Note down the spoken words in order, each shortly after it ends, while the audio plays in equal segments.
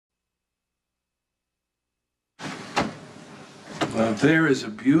Well, there is a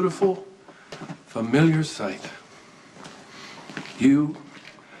beautiful, familiar sight. You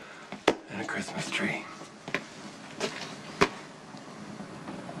and a Christmas tree.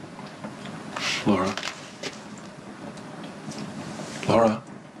 Laura. Laura.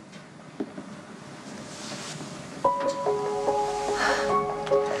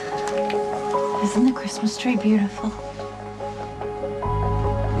 Isn't the Christmas tree beautiful?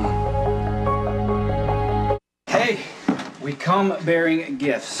 Hey, we come bearing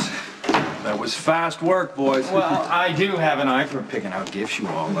gifts. That was fast work, boys. Well, I do have an eye for picking out gifts you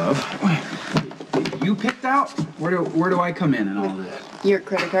all love. You picked out? Where do I come in all this? Your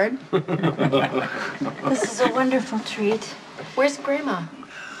credit card? This is a wonderful treat. Where's Grandma?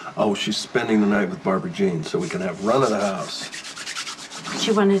 Oh, she's spending the night with Barbara Jean so we can have run of the house.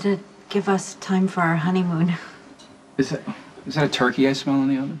 She wanted to give us time for our honeymoon. Is that a turkey I smell in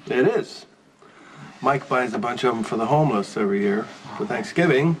the oven? It is. Mike buys a bunch of them for the homeless every year for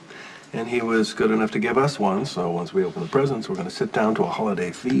Thanksgiving, and he was good enough to give us one, so once we open the presents, we're going to sit down to a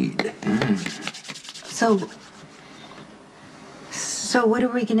holiday feed. So what are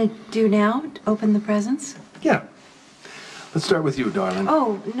we going to do now? Open the presents? Yeah. Let's start with you, darling.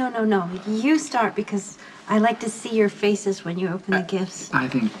 Oh, no. You start because I like to see your faces when you open the gifts. I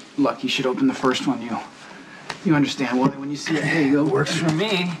think Lucky should open the first one. You understand why when you see it. There you go. Works for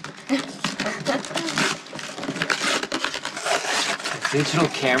me. Digital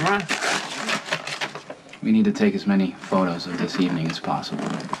camera? We need to take as many photos of this evening as possible.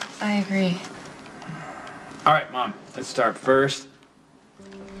 I agree. All right, Mom, let's start first.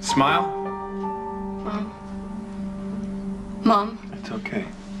 Smile. Mom? It's okay.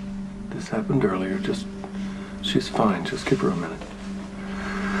 This happened earlier. She's fine. Just give her a minute.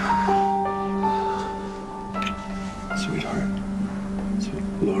 Sweetheart.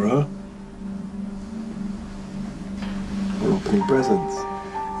 Laura. We're opening presents.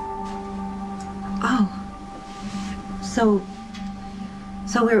 Oh.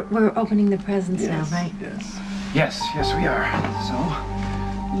 So we're opening the presents now, right? Yes. Yes, we are. So,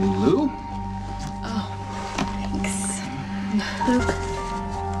 Lulu? Oh, thanks. Luke,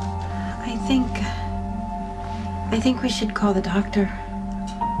 I think we should call the doctor.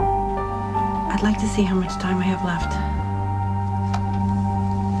 I'd like to see how much time I have left.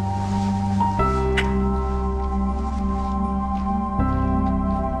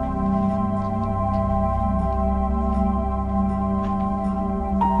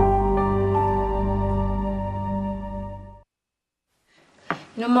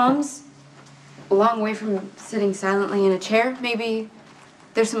 You know, Mom's a long way from sitting silently in a chair. Maybe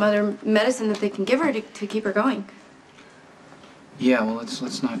there's some other medicine that they can give her to keep her going. Yeah, well,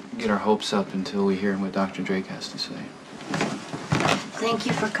 let's not get our hopes up until we hear what Dr. Drake has to say. Thank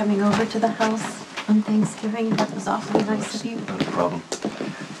you for coming over to the house on Thanksgiving. That was awfully nice of you. Not a problem.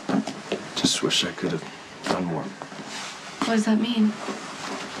 Just wish I could have done more. What does that mean?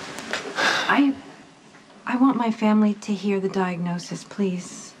 I want my family to hear the diagnosis,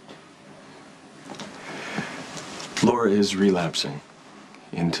 please. Laura is relapsing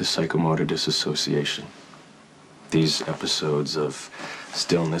into psychomotor disassociation. These episodes of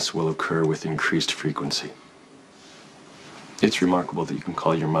stillness will occur with increased frequency. It's remarkable that you can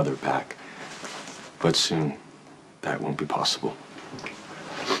call your mother back, but soon that won't be possible.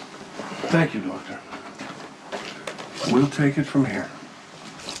 Thank you, Doctor. We'll take it from here.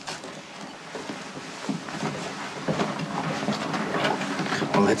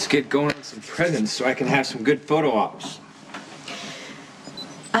 Well, let's get going on some presents so I can have some good photo ops.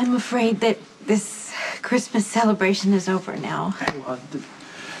 I'm afraid that this Christmas celebration is over now. Hey, well, it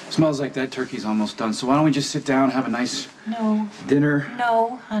smells like that turkey's almost done, so why don't we just sit down and have a nice dinner?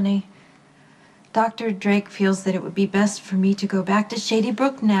 No, honey. Dr. Drake feels that it would be best for me to go back to Shady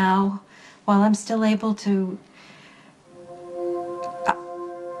Brook now, while I'm still able to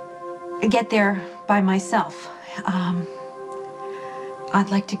get there by myself. I'd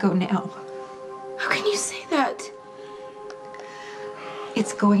like to go now. How can you say that?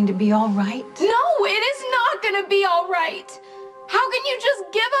 It's going to be all right. No, it is not gonna be all right. How can you just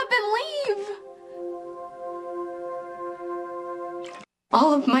give up and leave?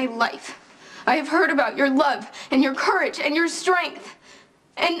 All of my life, I have heard about your love and your courage and your strength.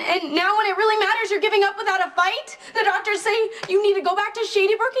 And now when it really matters, you're giving up without a fight? The doctors say you need to go back to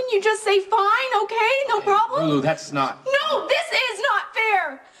Shady Brook and you just say, fine, okay, no problem? Lulu, that's not... No, this is not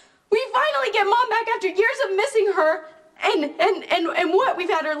fair. We finally get Mom back after years of missing her. And what? We've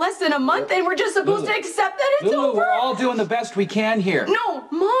had her less than a month and we're just supposed to accept that it's Lulu, over? we're all doing the best we can here. No,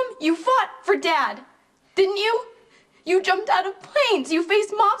 Mom, you fought for Dad, didn't you? You jumped out of planes. You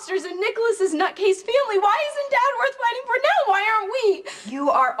faced mobsters and Nicholas's nutcase family. Why isn't Dad worth fighting for now? Why aren't we? You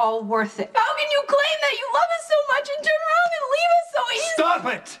are all worth it. How can you claim that you love us so much and turn around and leave us so easily? Stop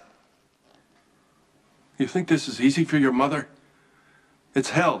it! You think this is easy for your mother?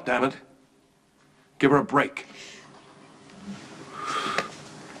 It's hell, damn it. Give her a break.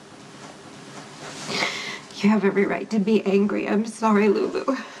 You have every right to be angry. I'm sorry,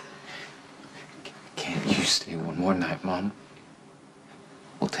 Lulu. Can't you stay one more night, Mom?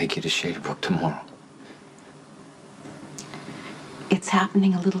 We'll take you to Shady Brook tomorrow. It's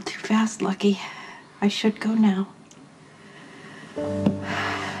happening a little too fast, Lucky. I should go now.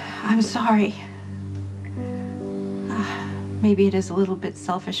 I'm sorry. Maybe it is a little bit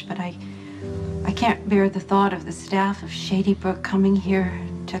selfish, but I can't bear the thought of the staff of Shady Brook coming here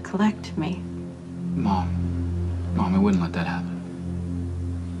to collect me. Mom, I wouldn't let that happen.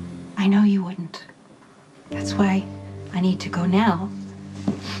 I know you wouldn't. That's why I need to go now.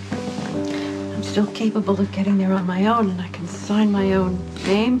 I'm still capable of getting there on my own, and I can sign my own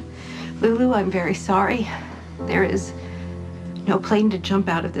name. Lulu, I'm very sorry. There is no plane to jump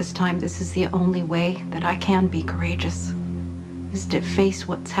out of this time. This is the only way that I can be courageous, is to face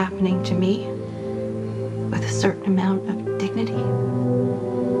what's happening to me with a certain amount of dignity.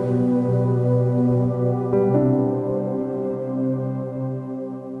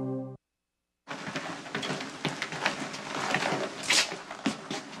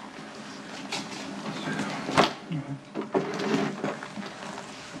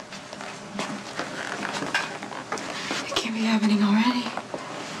 It can't be happening already.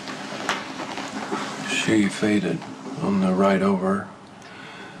 She faded on the ride over.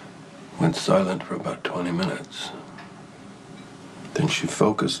 Went silent for about 20 minutes. Then she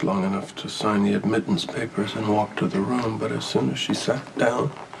focused long enough to sign the admittance papers and walk to the room, but as soon as she sat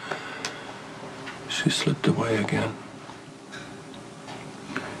down, she slipped away again.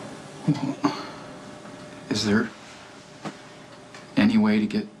 Is there any way to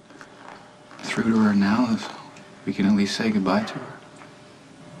get through to her now? If we can at least say goodbye to her?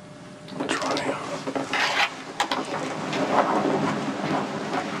 I'll try.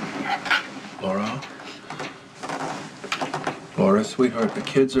 Laura? Laura, sweetheart, the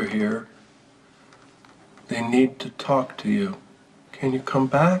kids are here. They need to talk to you. Can you come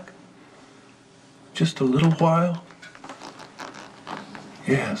back? Just a little while?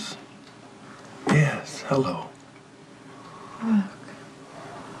 Yes. Yes, hello.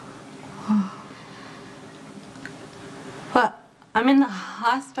 What? I'm in the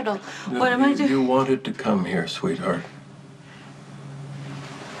hospital. What am I doing? You wanted to come here, sweetheart.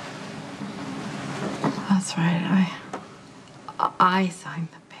 That's right. I signed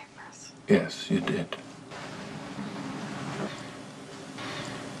the papers. Yes, you did.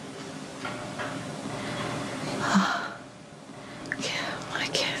 My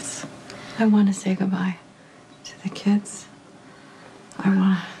kids. I want to say goodbye to the kids.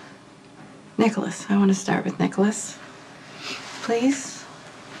 Nicholas. I want to start with Nicholas. Please?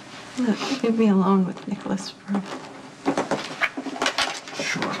 Look, leave me alone with Nicholas for a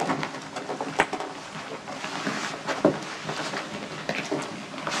Sure.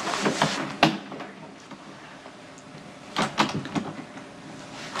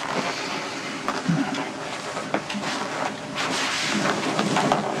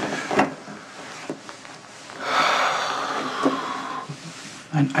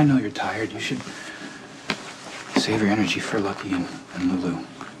 I know you're tired. You should save your energy for Lucky and Lulu.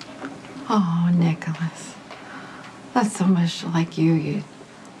 Oh, Nicholas. That's so much like you. You're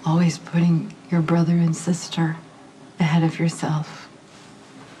always putting your brother and sister ahead of yourself.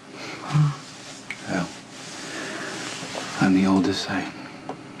 Well, I'm the oldest. I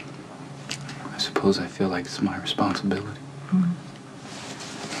suppose I feel like it's my responsibility.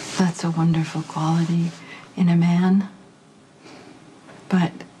 That's a wonderful quality in a man.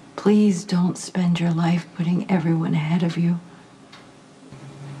 But please don't spend your life putting everyone ahead of you.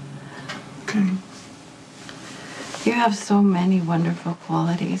 Okay. You have so many wonderful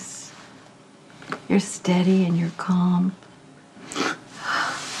qualities. You're steady and you're calm.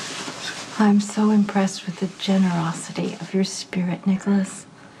 I'm so impressed with the generosity of your spirit, Nicholas.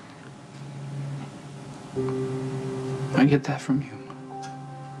 I get that from you.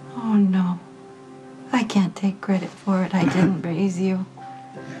 Oh, no. I can't take credit for it. I didn't raise you.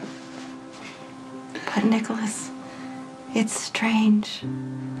 But, Nicholas, it's strange.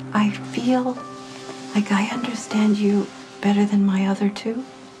 I feel like I understand you better than my other two.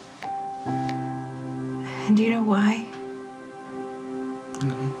 And do you know why?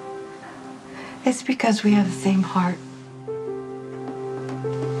 No. It's because we have the same heart.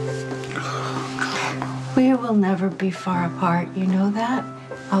 will never be far apart. You know that?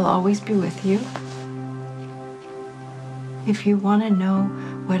 I'll always be with you. If you want to know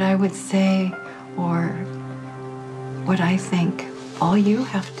what I would say or what I think, all you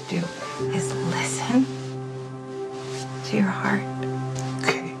have to do is listen to your heart.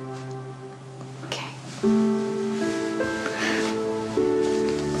 Okay. Okay.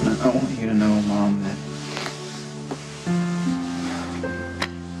 I want you to know, Mom, that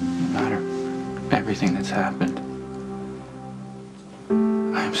no matter everything that's happened,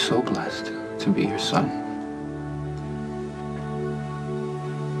 I am so blessed to be your son.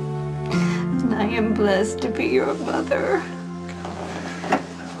 And I am blessed to be your mother. I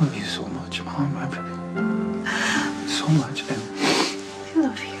love you so much, Mom. So much. And I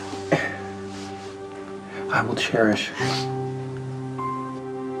love you. I will cherish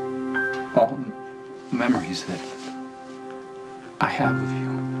all the memories that I have of you.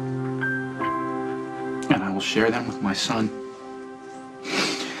 And I will share them with my son.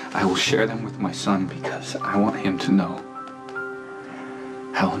 I will share them with my son because I want him to know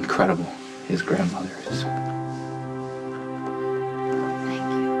how incredible his grandmother is.